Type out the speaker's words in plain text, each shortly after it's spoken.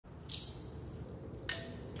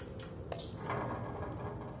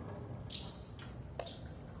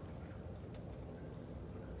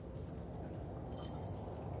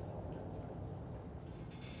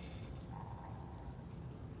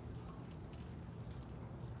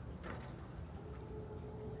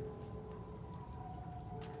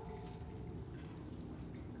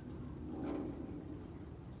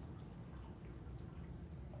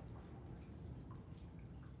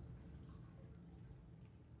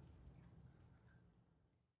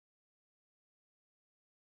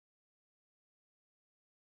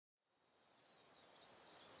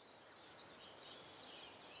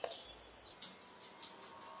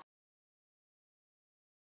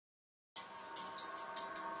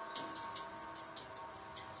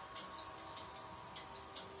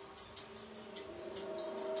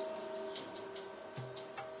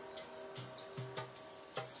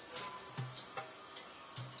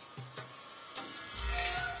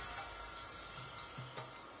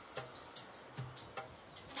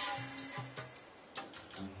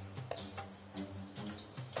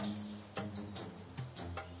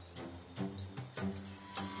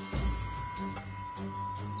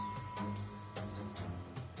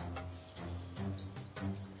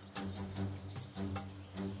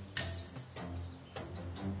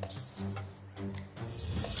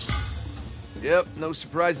Yep, no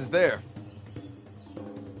surprises there.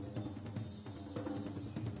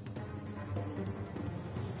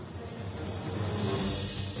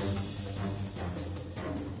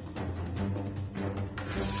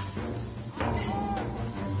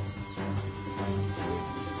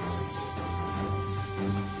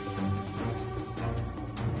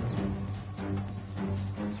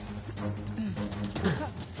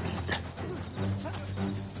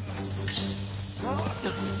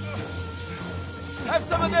 Have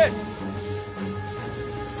some of this!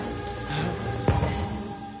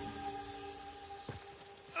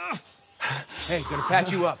 Hey, gonna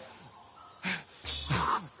patch you up.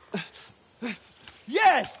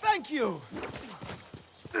 Yes, thank you!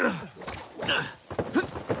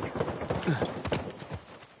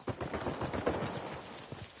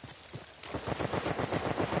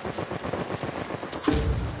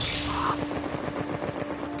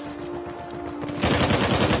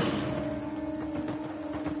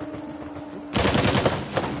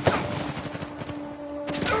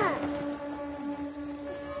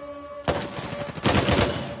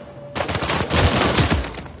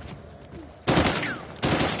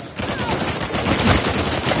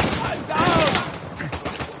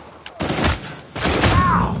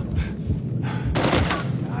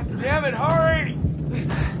 Damn it, hurry!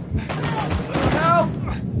 Help!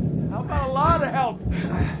 How about a lot of help?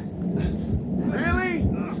 Really?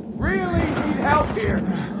 Really need help here.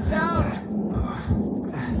 Down!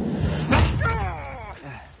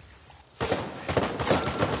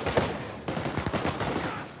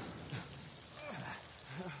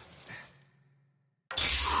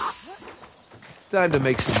 Time to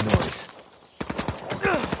make some noise.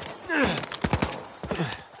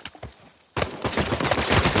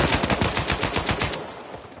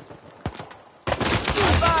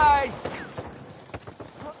 Bye!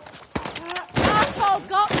 Asshole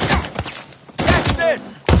got Catch this!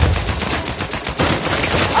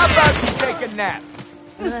 How about you take a nap?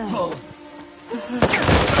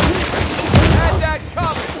 Had that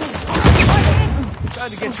coming! Time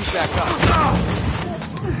to get you back up.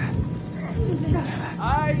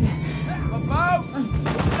 I am about to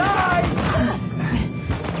die!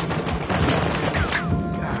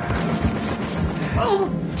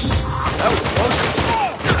 That was close.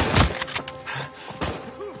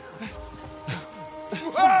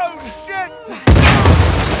 Oh, shit!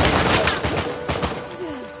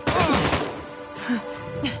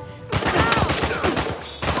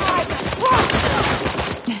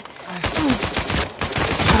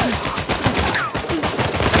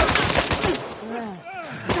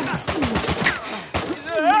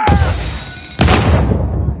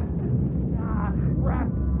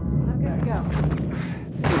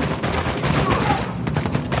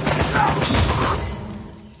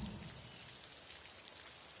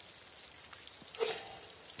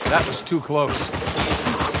 That was too close.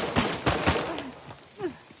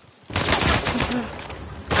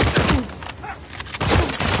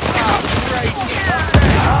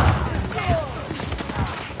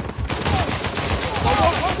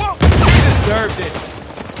 Deserved it.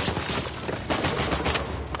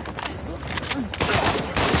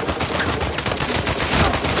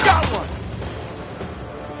 Got one.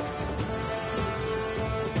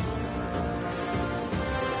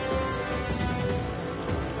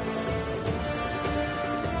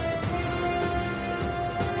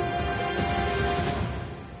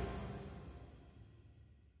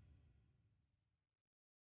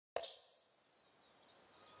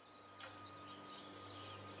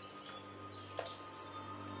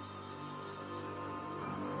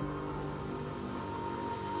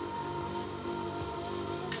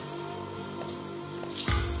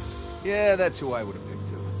 Yeah, that's who I would have picked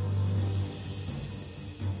too.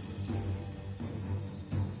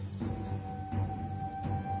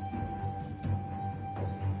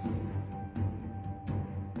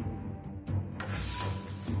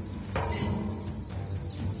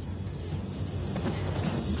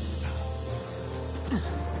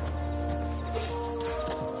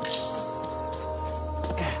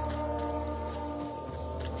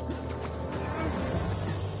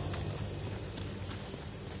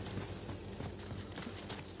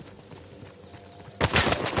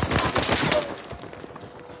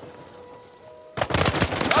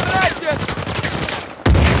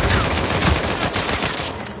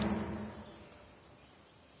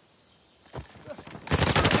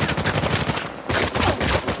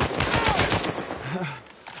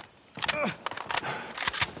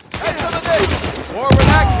 Or where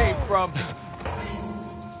that came from.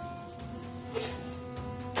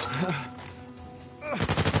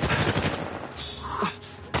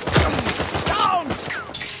 Down!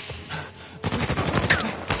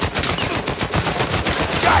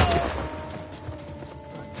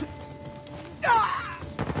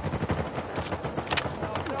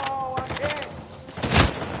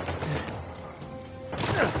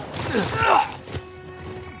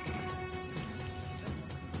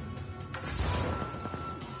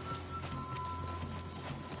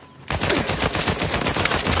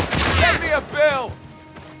 a bill!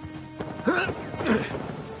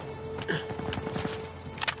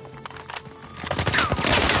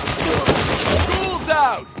 School's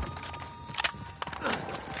out!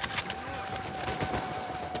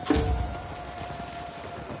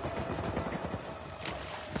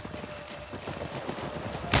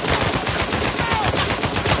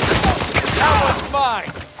 That one's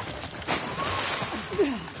mine!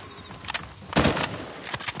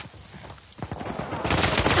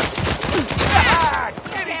 Ah!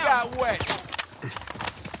 Kitty got wet!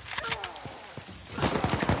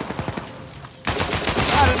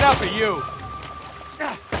 Not enough of you!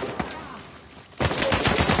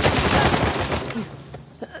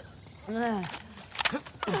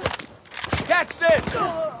 Catch this!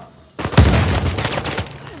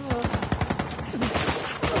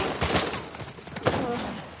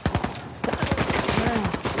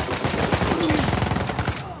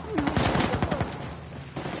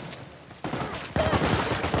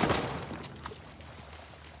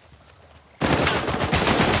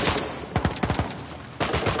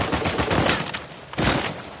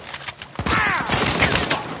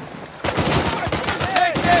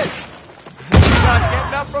 Take this! Not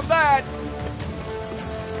getting up from that!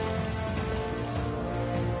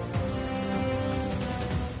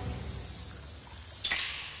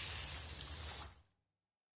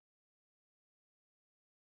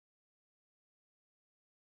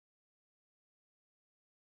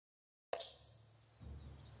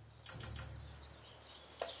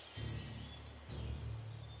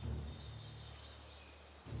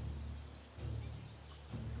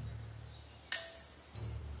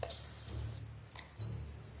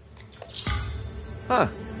 Huh.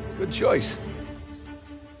 Good choice.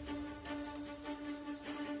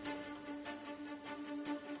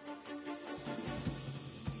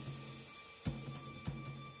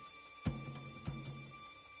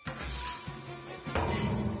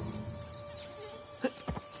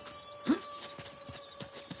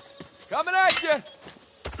 Coming at you!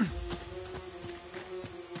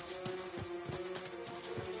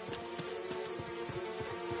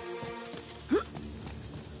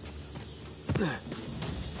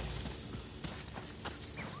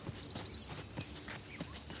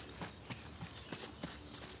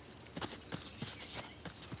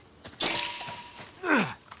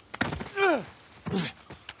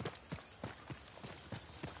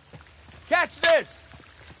 Catch this!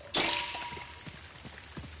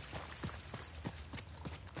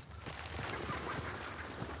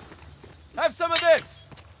 Have some of this!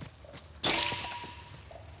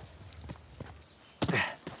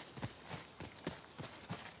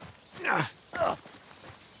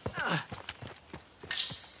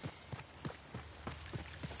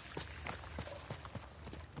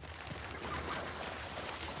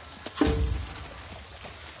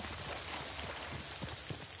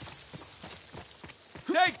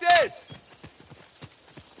 Take this!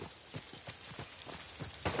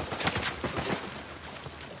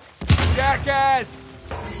 Jackass!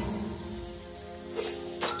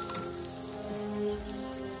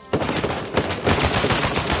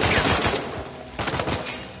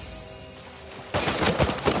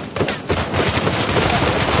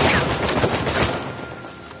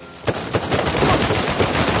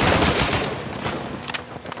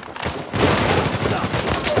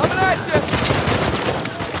 Coming at you!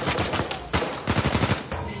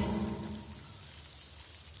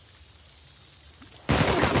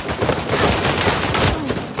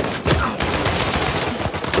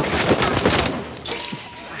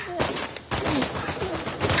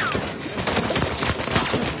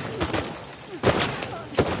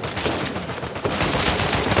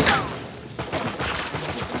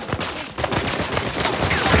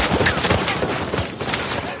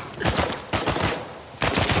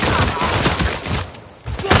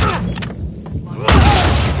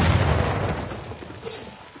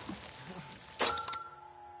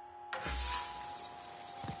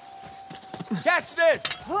 Catch this!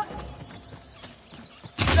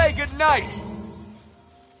 Say goodnight!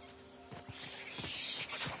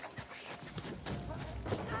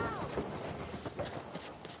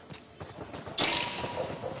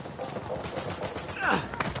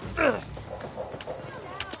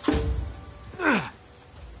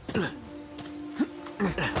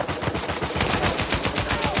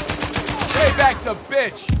 Payback's a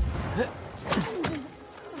bitch!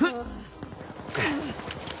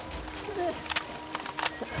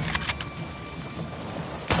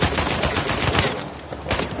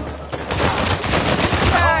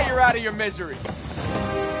 You're out of your misery.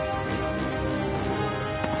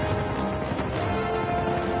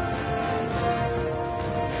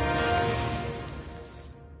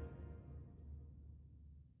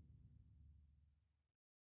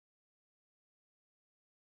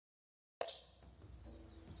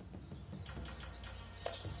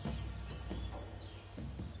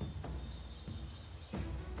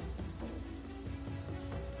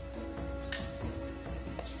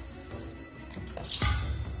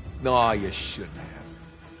 No, you shouldn't have.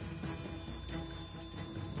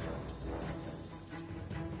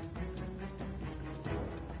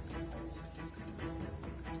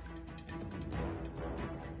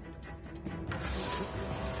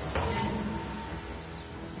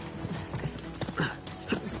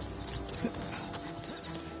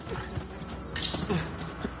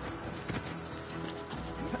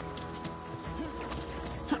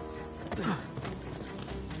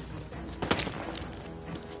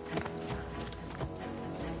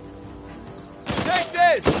 Take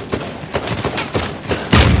this!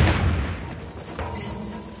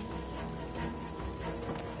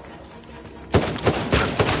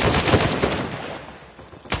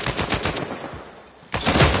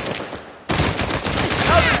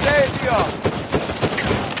 Another day at the office.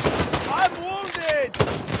 I'm wounded!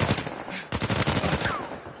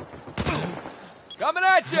 Coming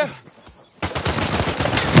at you!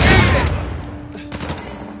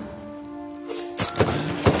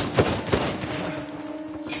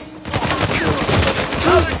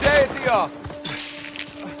 Another day at the office.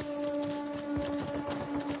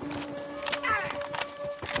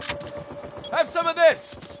 Have some of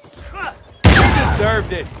this. You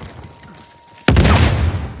deserved it.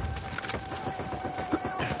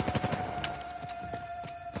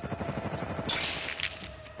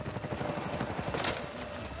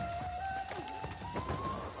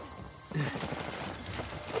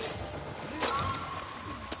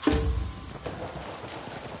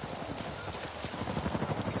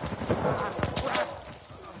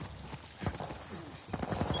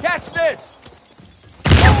 Catch this!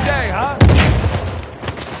 Tough day, huh?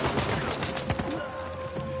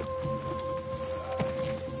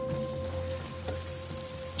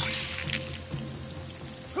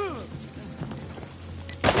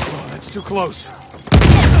 Oh, that's too close.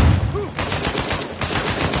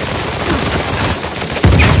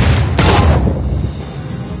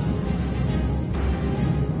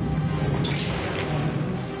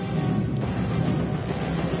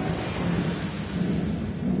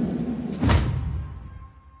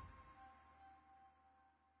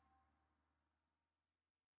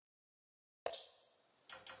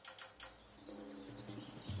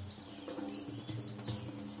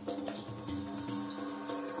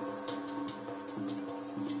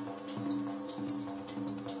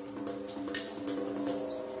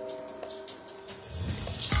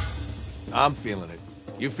 I'm feeling it.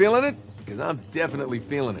 You feeling it? Because I'm definitely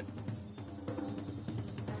feeling it.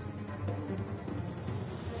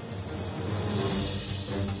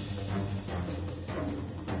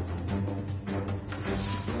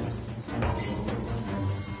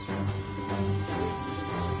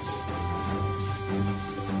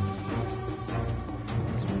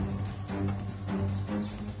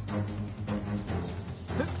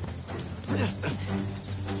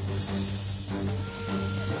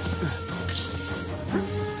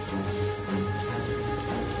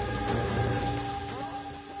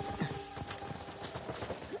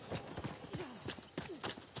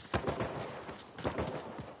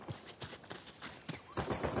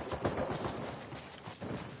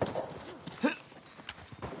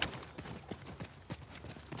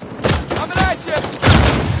 Coming at you!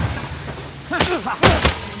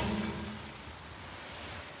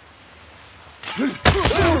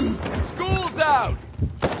 School's out!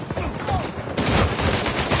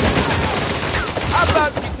 How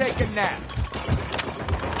about you take a nap?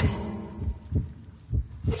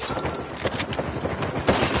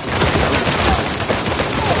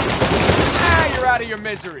 Now you're out of your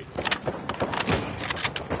misery.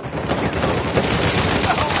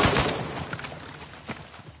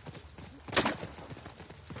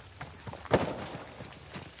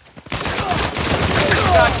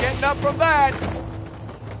 Not getting up from that.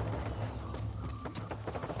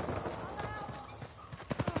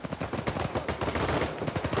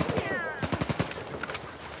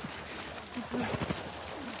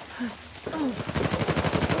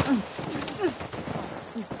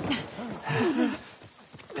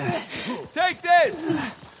 Take this.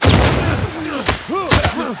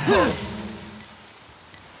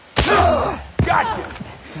 Gotcha.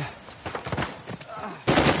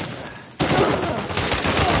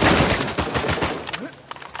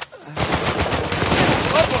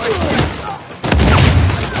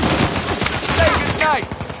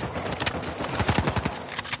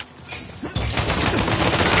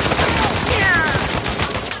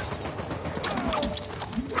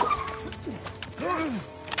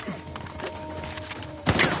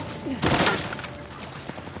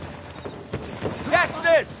 Catch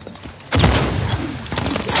this!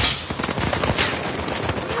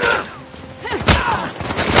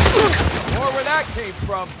 More where that came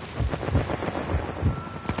from.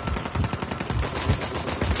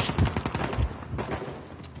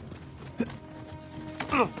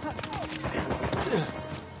 Coming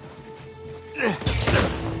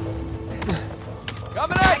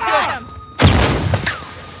at you!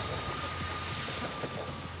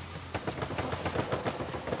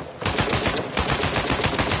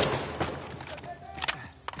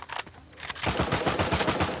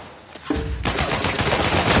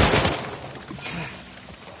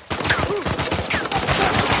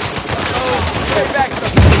 Stay back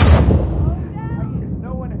some. There's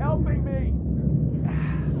no one helping me.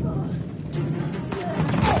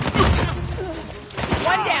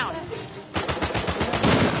 One down.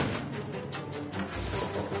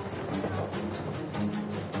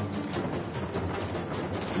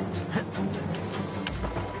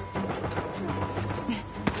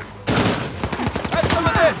 Have some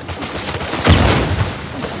of this.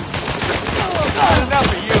 Not enough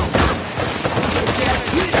of you.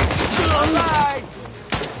 All right.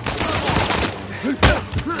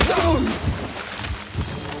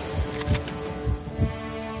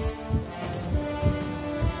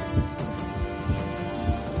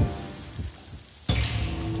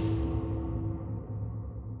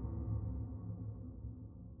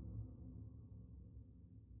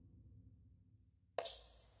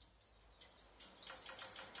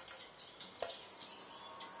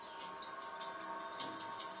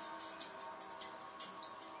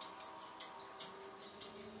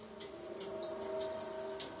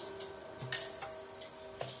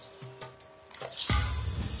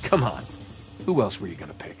 Come on. Who else were you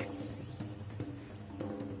gonna pick?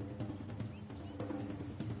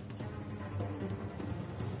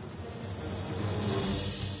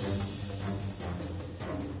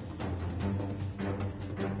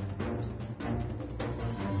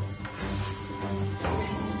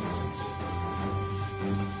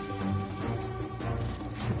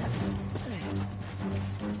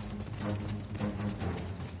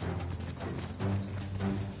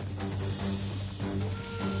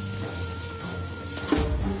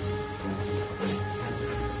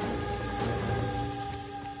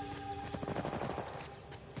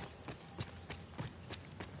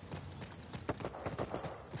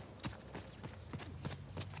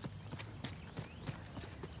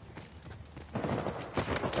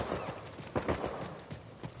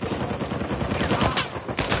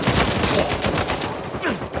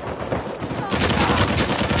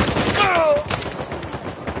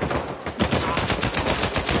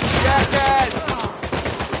 Jackass!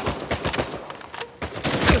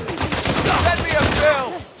 Send me a bill!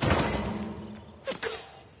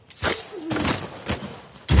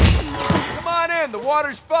 Come on in, the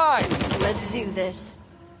water's fine. Let's do this.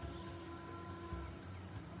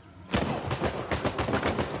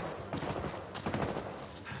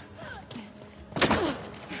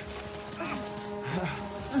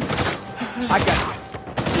 I got you.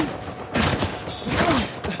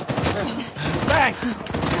 Thanks!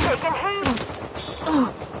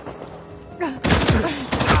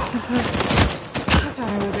 I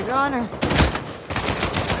was a goner.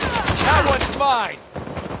 That one's mine!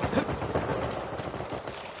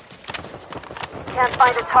 Can't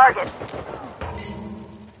find a target.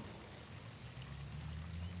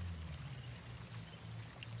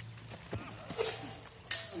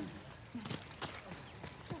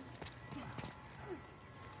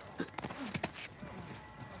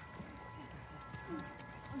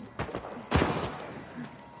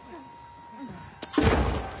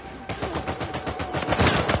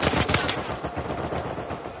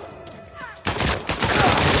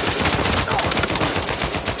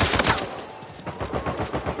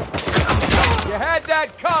 You had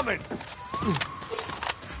that coming!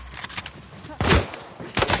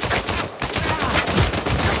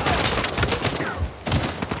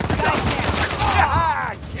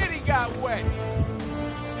 Ah, Kitty got wet!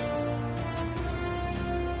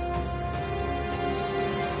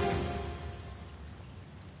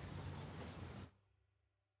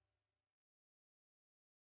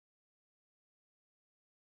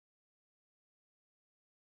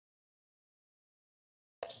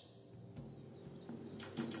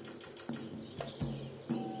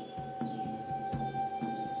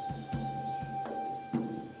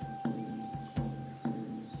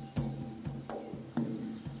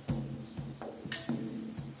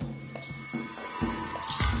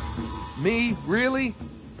 Me? Really?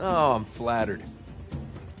 Oh, I'm flattered.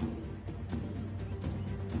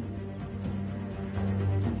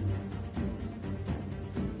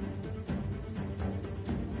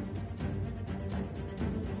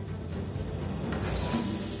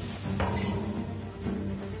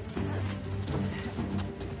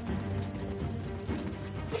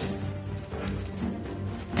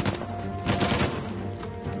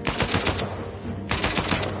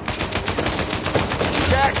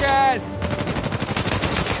 jackass!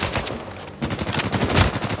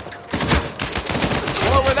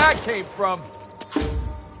 More where that came from.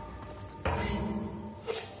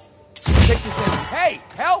 Take this in. Hey,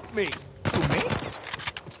 help me! To me?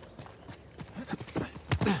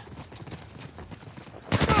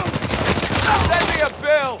 Send me a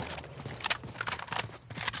bill!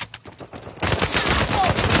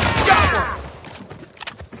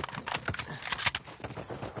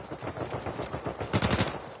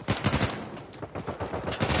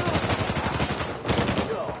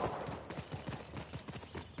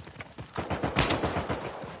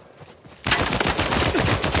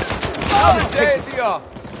 Stay at the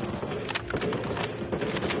office.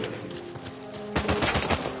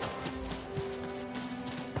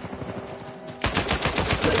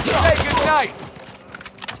 Hey, good night.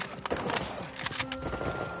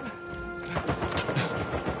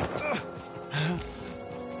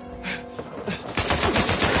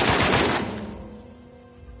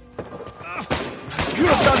 You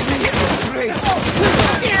have done me a great.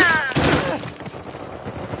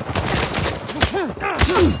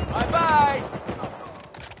 Bye-bye.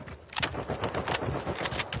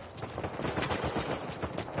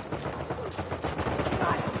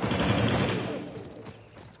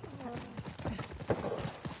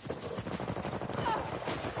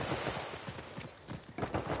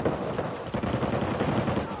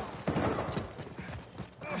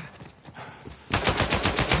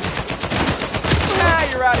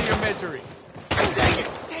 You're out of your misery. Dang it!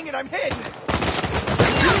 Dang it! I'm hit.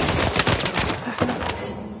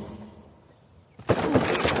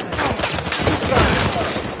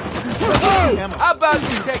 How about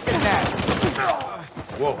you take a nap?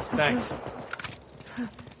 Whoa, thanks.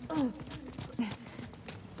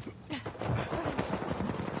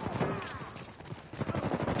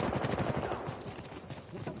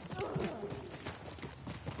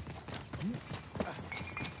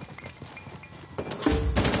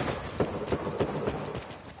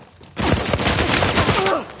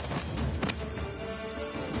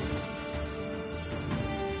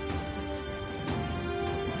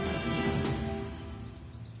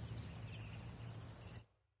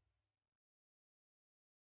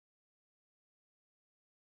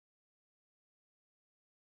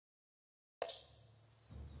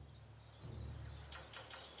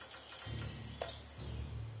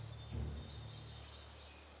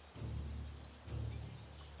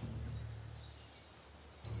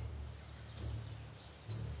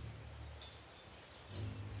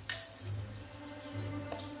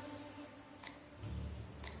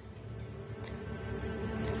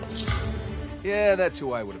 Yeah, that's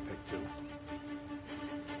who I would have picked too.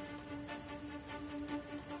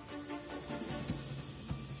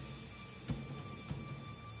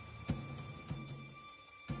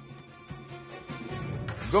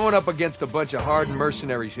 Going up against a bunch of hardened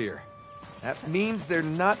mercenaries here. That means they're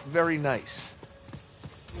not very nice.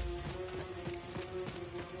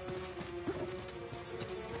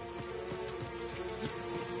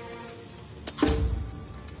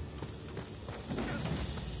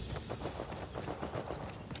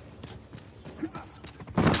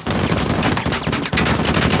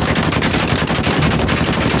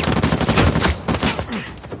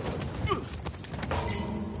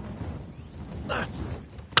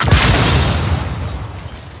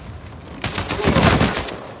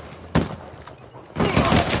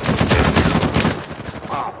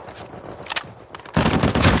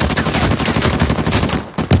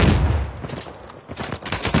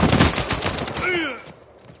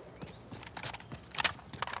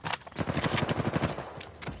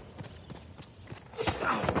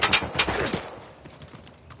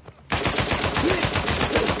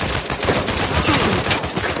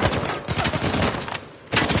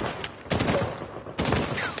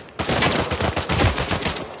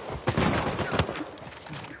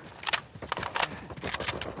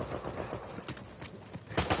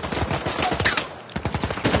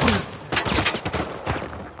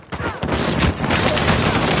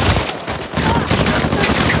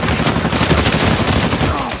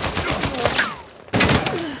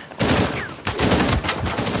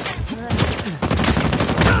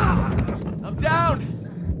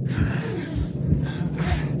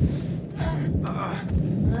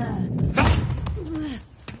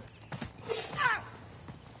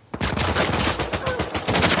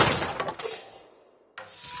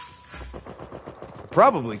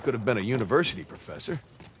 Probably could have been a university professor.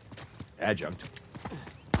 Adjunct.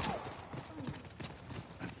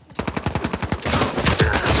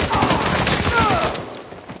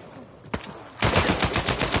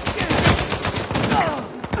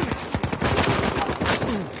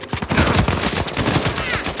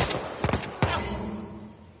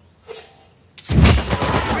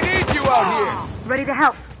 ready to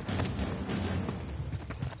help.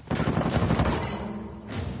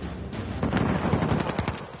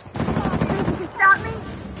 Think you can stop me?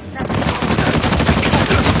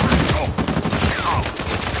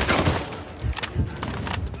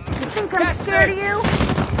 You think I'm scared of you?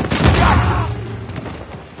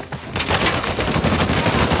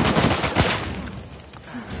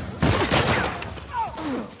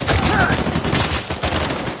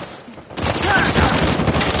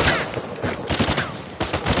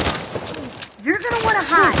 You're gonna want to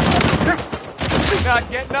hide. Not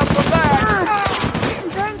getting up from that.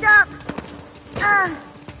 Getting banged up.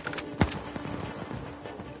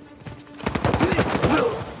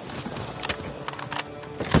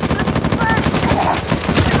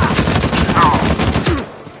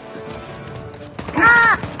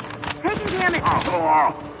 Taking damage.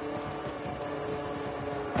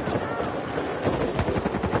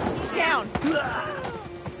 Down.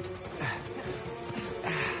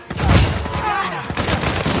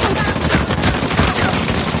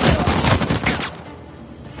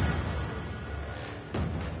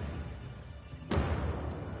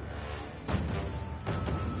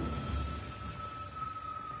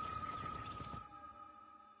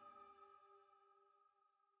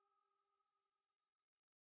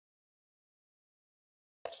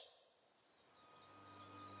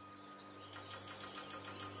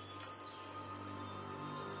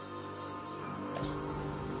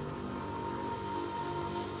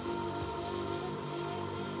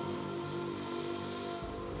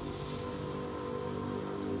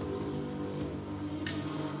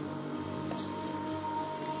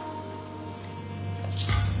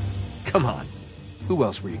 Come on. Who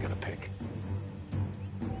else were you gonna pick?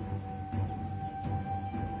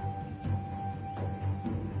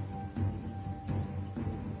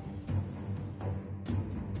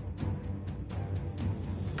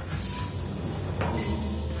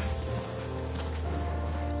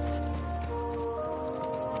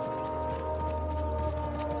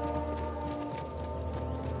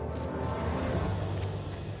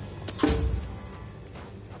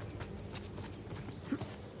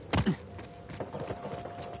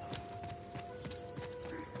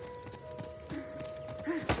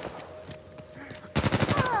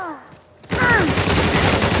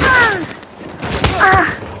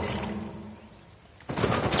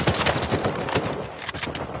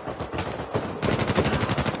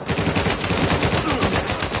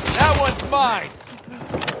 That one's mine.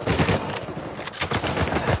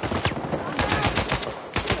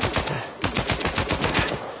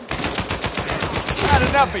 Not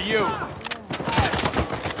enough of you.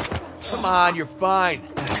 Come on, you're fine.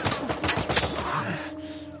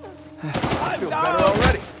 I feel better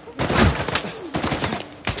already.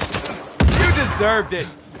 You deserved it.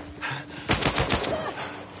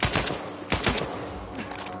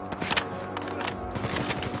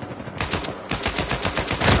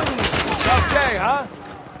 Okay, huh?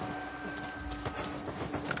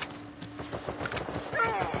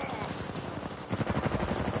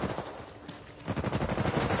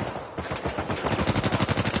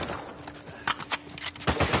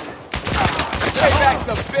 Take back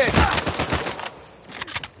some fish.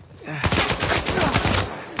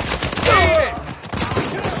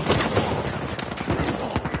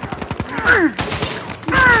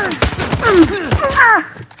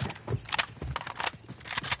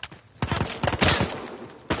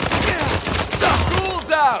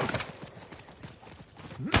 School's out.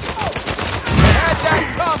 Had that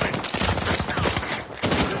coming.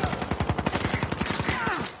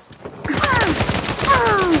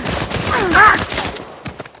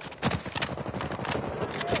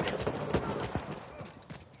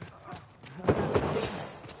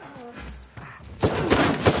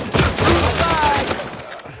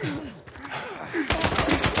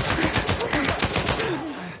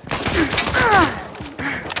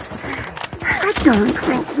 I don't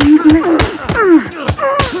think we've met.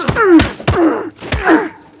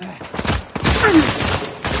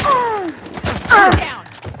 Down.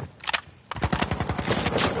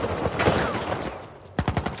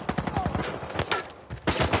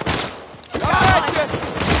 Gotcha.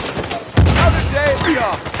 Another day at the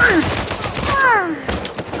office. Down.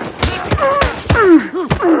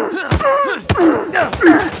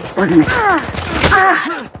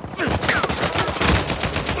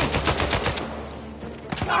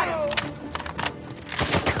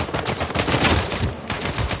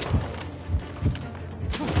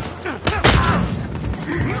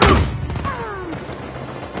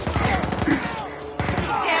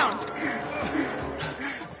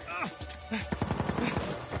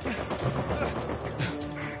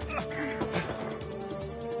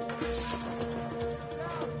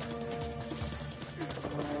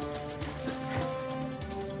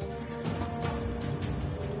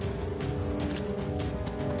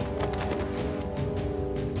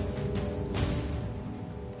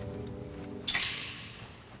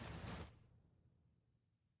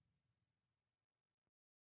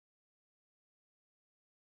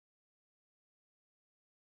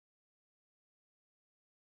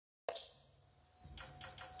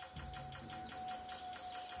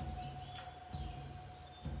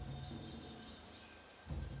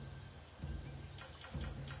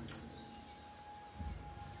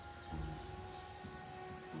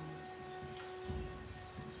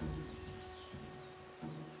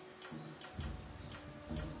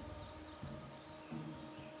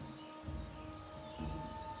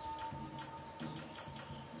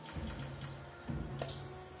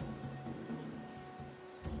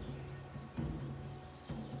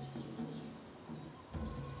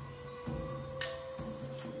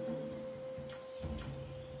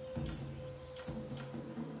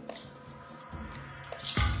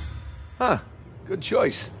 Huh. Good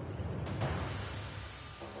choice.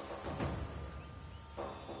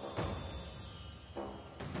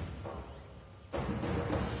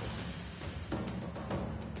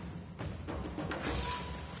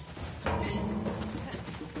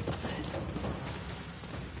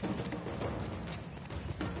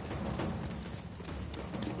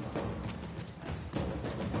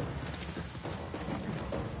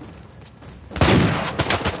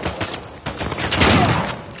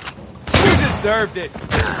 Deserved it.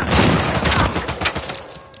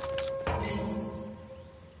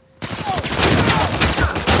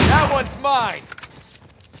 That one's mine.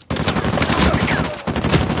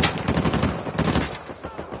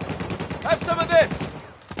 Have some of this.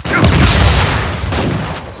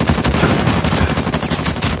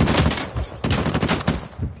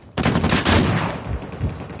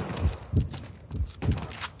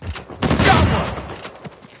 Got one.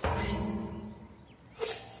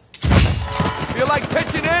 Feel like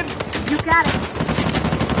pitching in? You got it.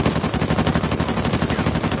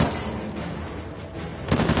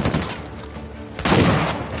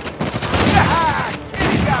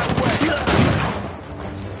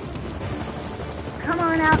 Come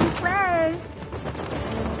on out and play.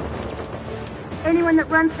 Anyone that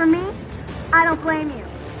runs from me, I don't blame you.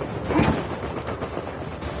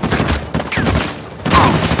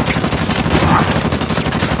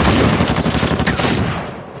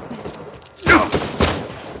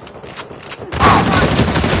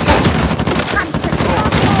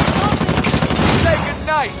 Say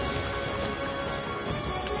goodnight.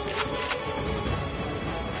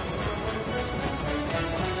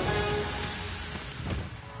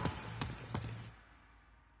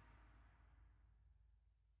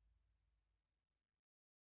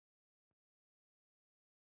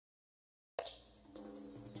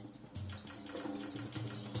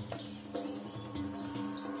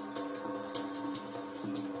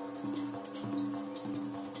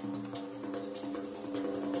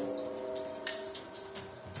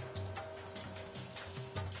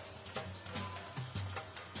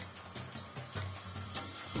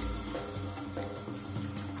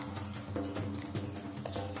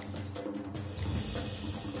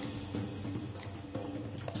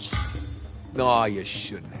 No, you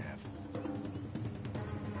shouldn't have.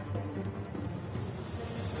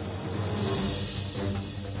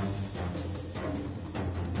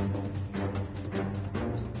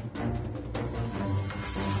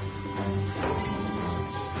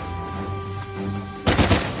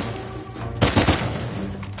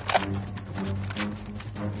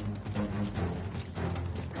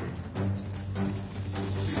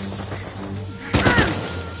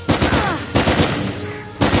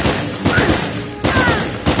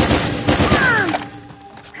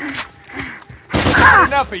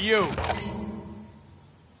 Enough of you.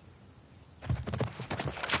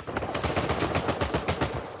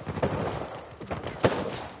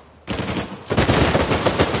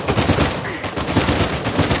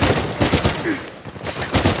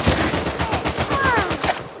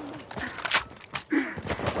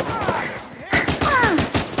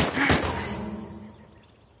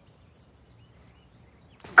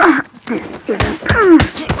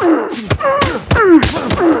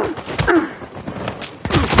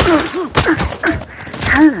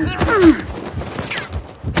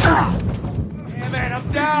 Damn it,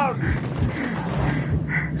 I'm down.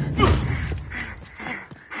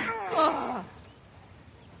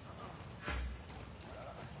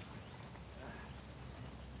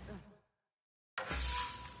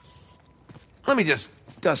 Let me just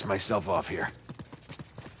dust myself off here.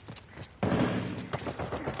 Beat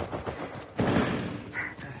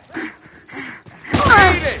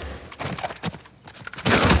it.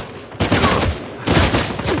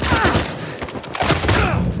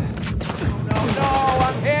 No,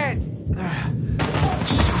 I'm hit.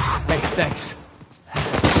 Hey, thanks.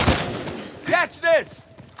 Catch this.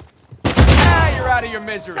 Ah, you're out of your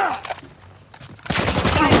misery.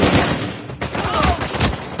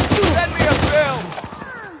 Send me a bill.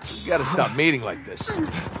 You gotta stop meeting like this.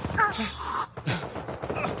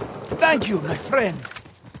 Thank you, my friend.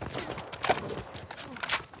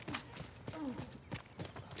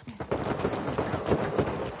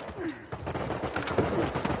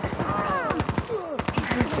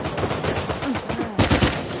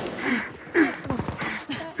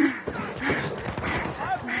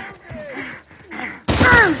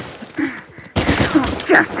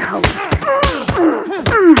 Just hope.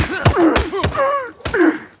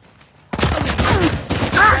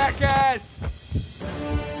 Jackass.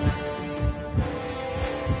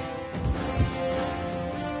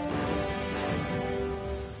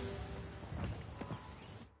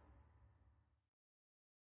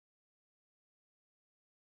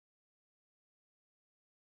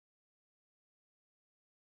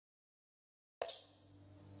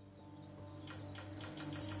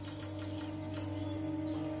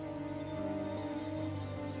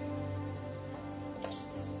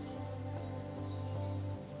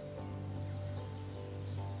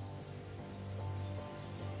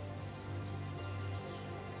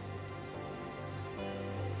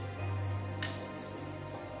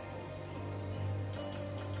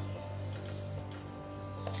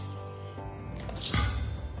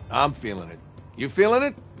 I'm feeling it. You feeling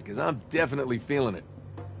it? Because I'm definitely feeling it.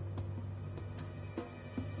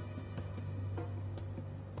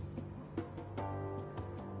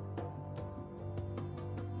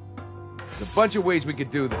 There's a bunch of ways we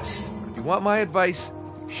could do this. But if you want my advice,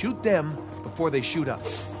 shoot them before they shoot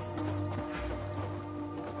us.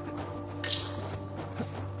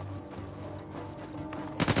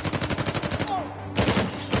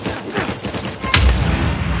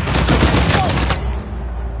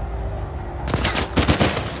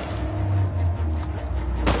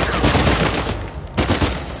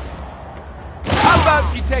 How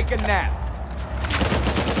about you take a nap?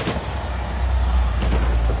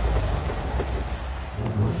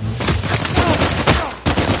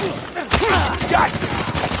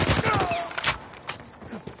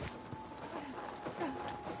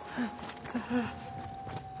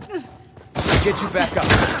 Get you back up.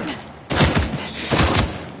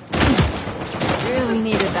 Really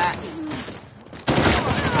needed that.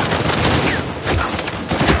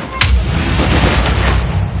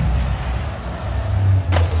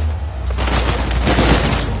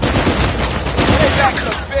 Hey, back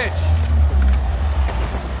the bitch!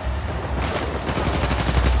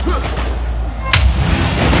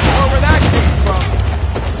 Where that came from?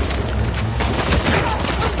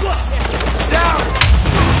 Down!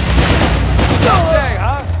 Someday,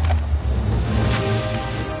 huh?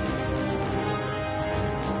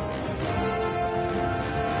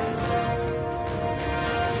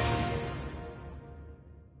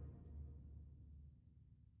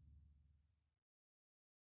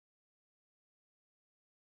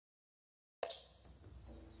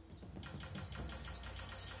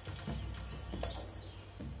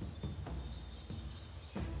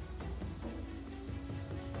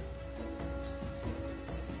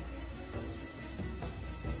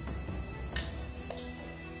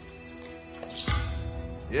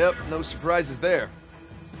 Yep, no surprises there.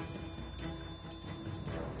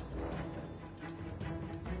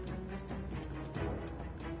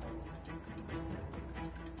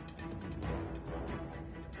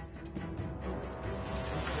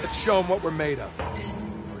 Let's show them what we're made of.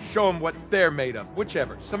 Or show them what they're made of.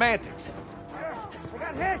 Whichever. Semantics.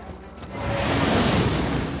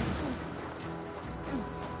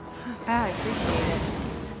 I appreciate it.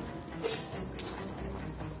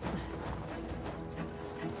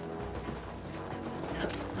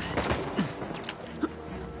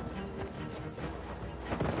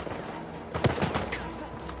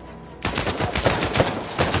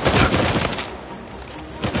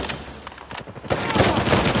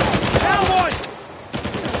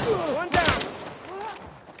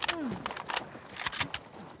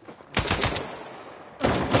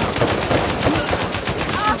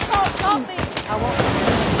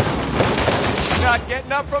 Not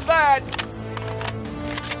getting up from that.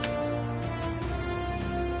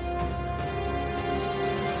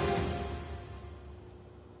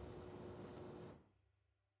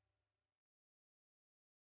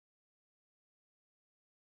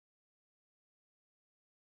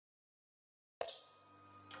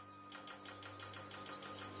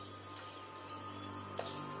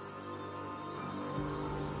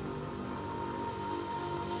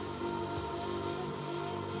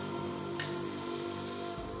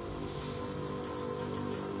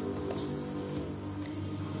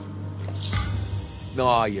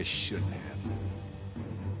 No, you shouldn't have.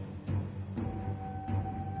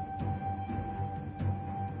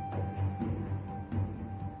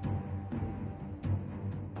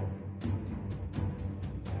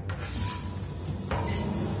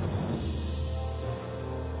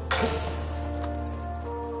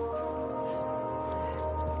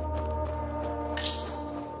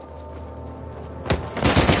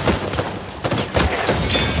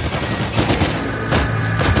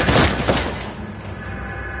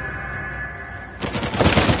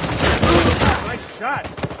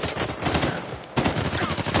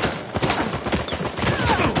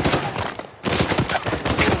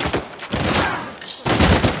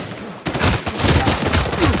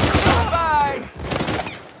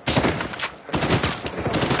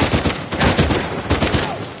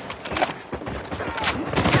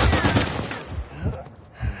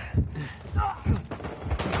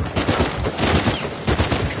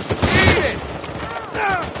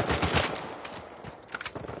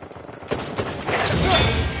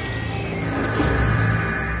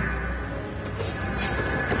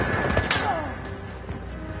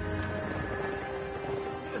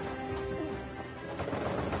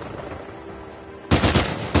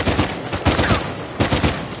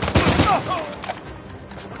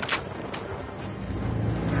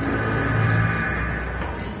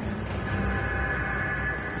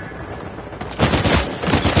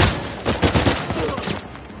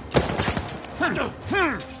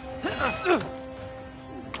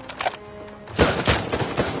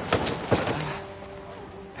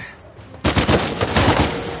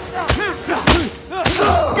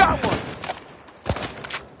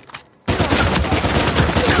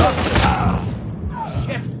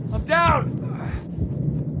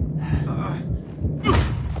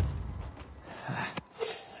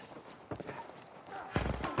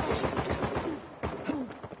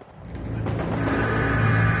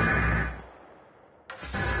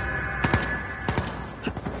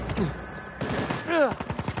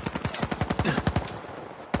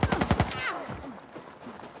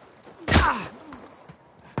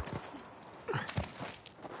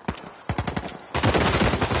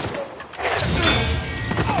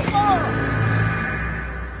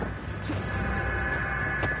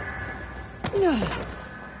 Jackass!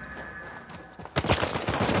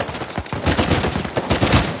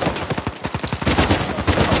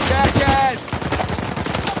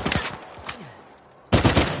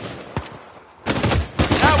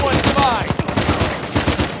 That one's mine!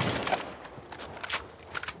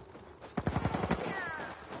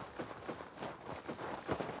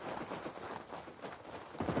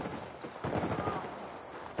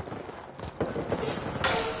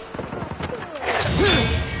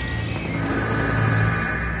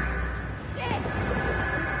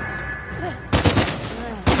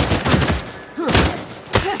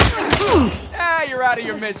 Ah, you're out of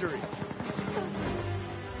your misery.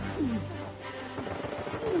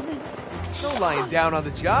 No lying down on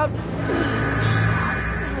the job.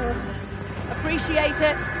 Appreciate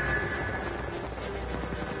it.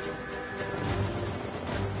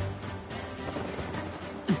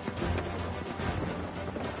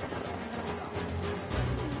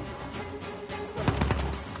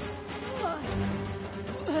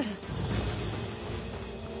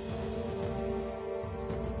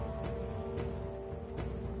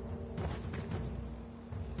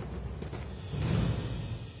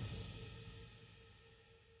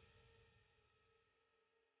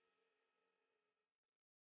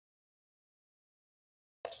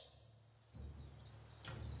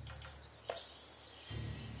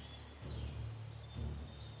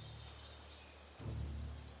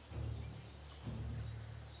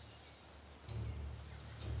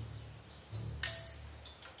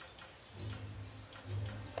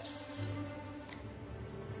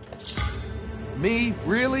 Me?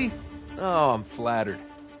 Really? Oh, I'm flattered.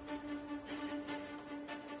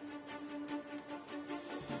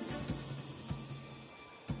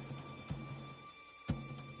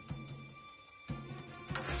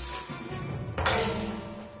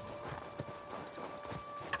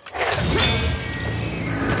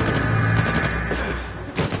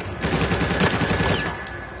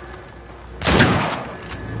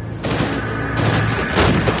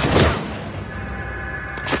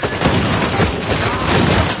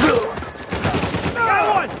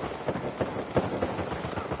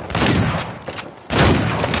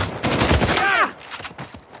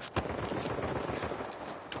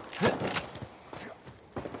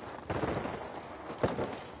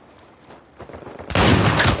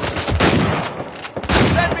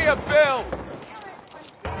 Send me a bill!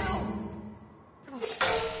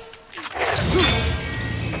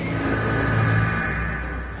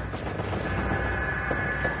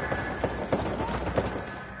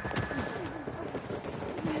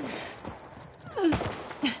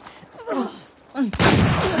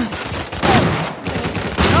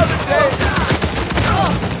 Another day!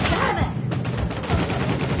 Damn it!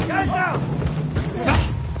 Guys down!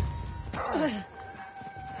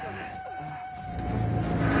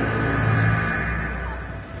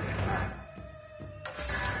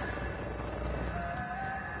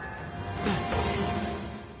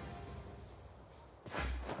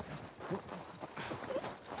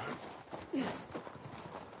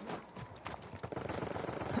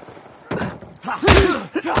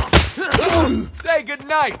 Say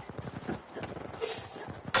goodnight!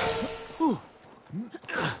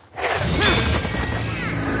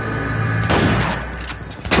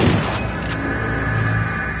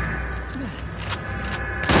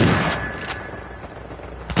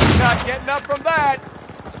 Not getting up from that!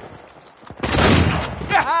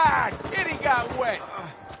 Ah, kitty got wet!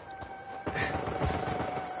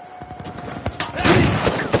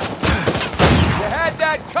 You had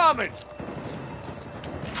that coming!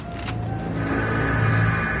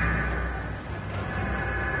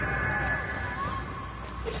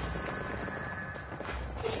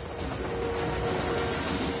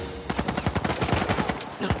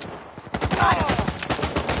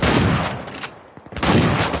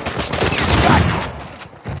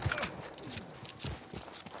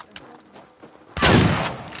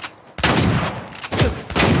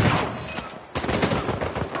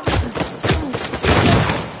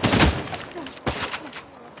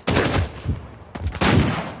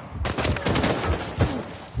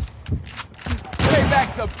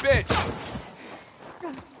 Payback's a bitch!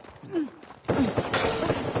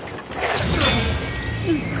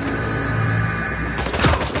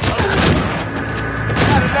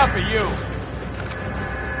 Not enough of you!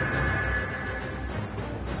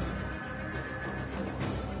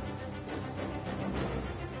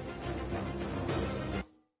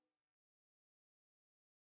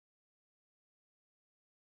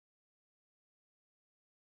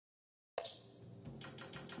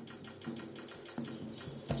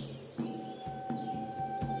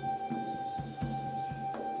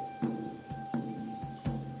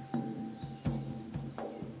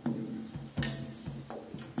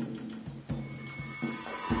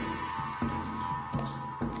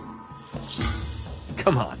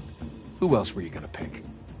 Come on. Who else were you gonna pick?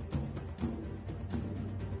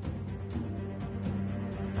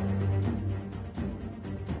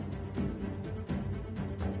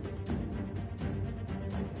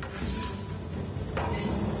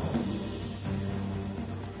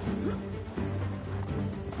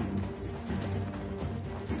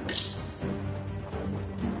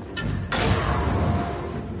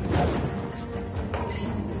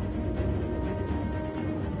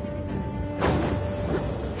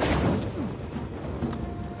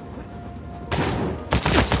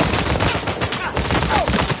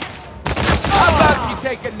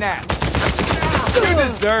 Take a nap. You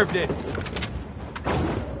deserved it.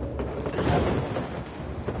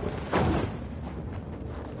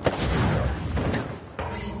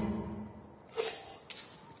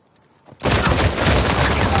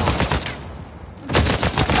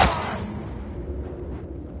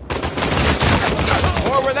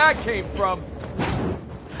 More where that came from.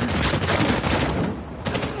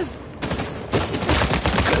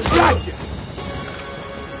 Gotcha.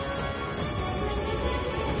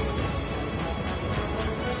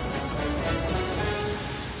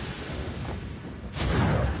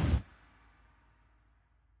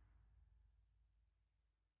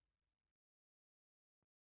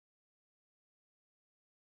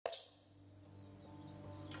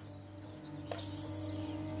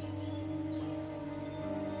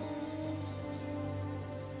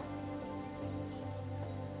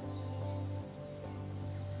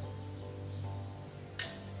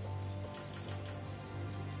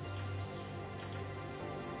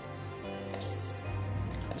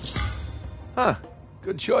 Huh.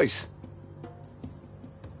 Good choice.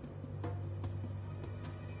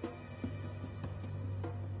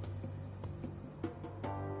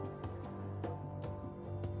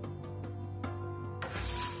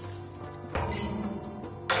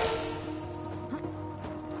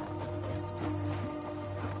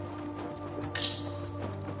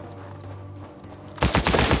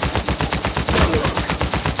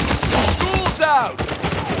 School's out!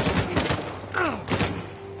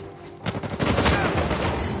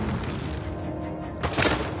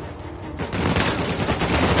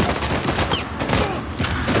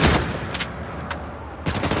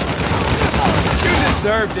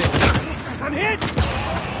 Deserved it. I'm hit!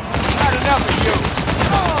 Not enough of you.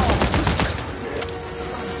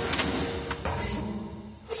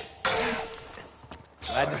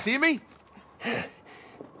 Glad to see me?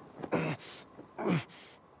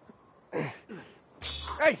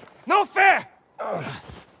 Hey, no fair!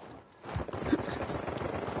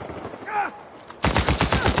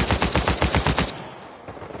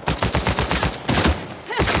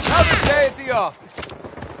 Another day at the office.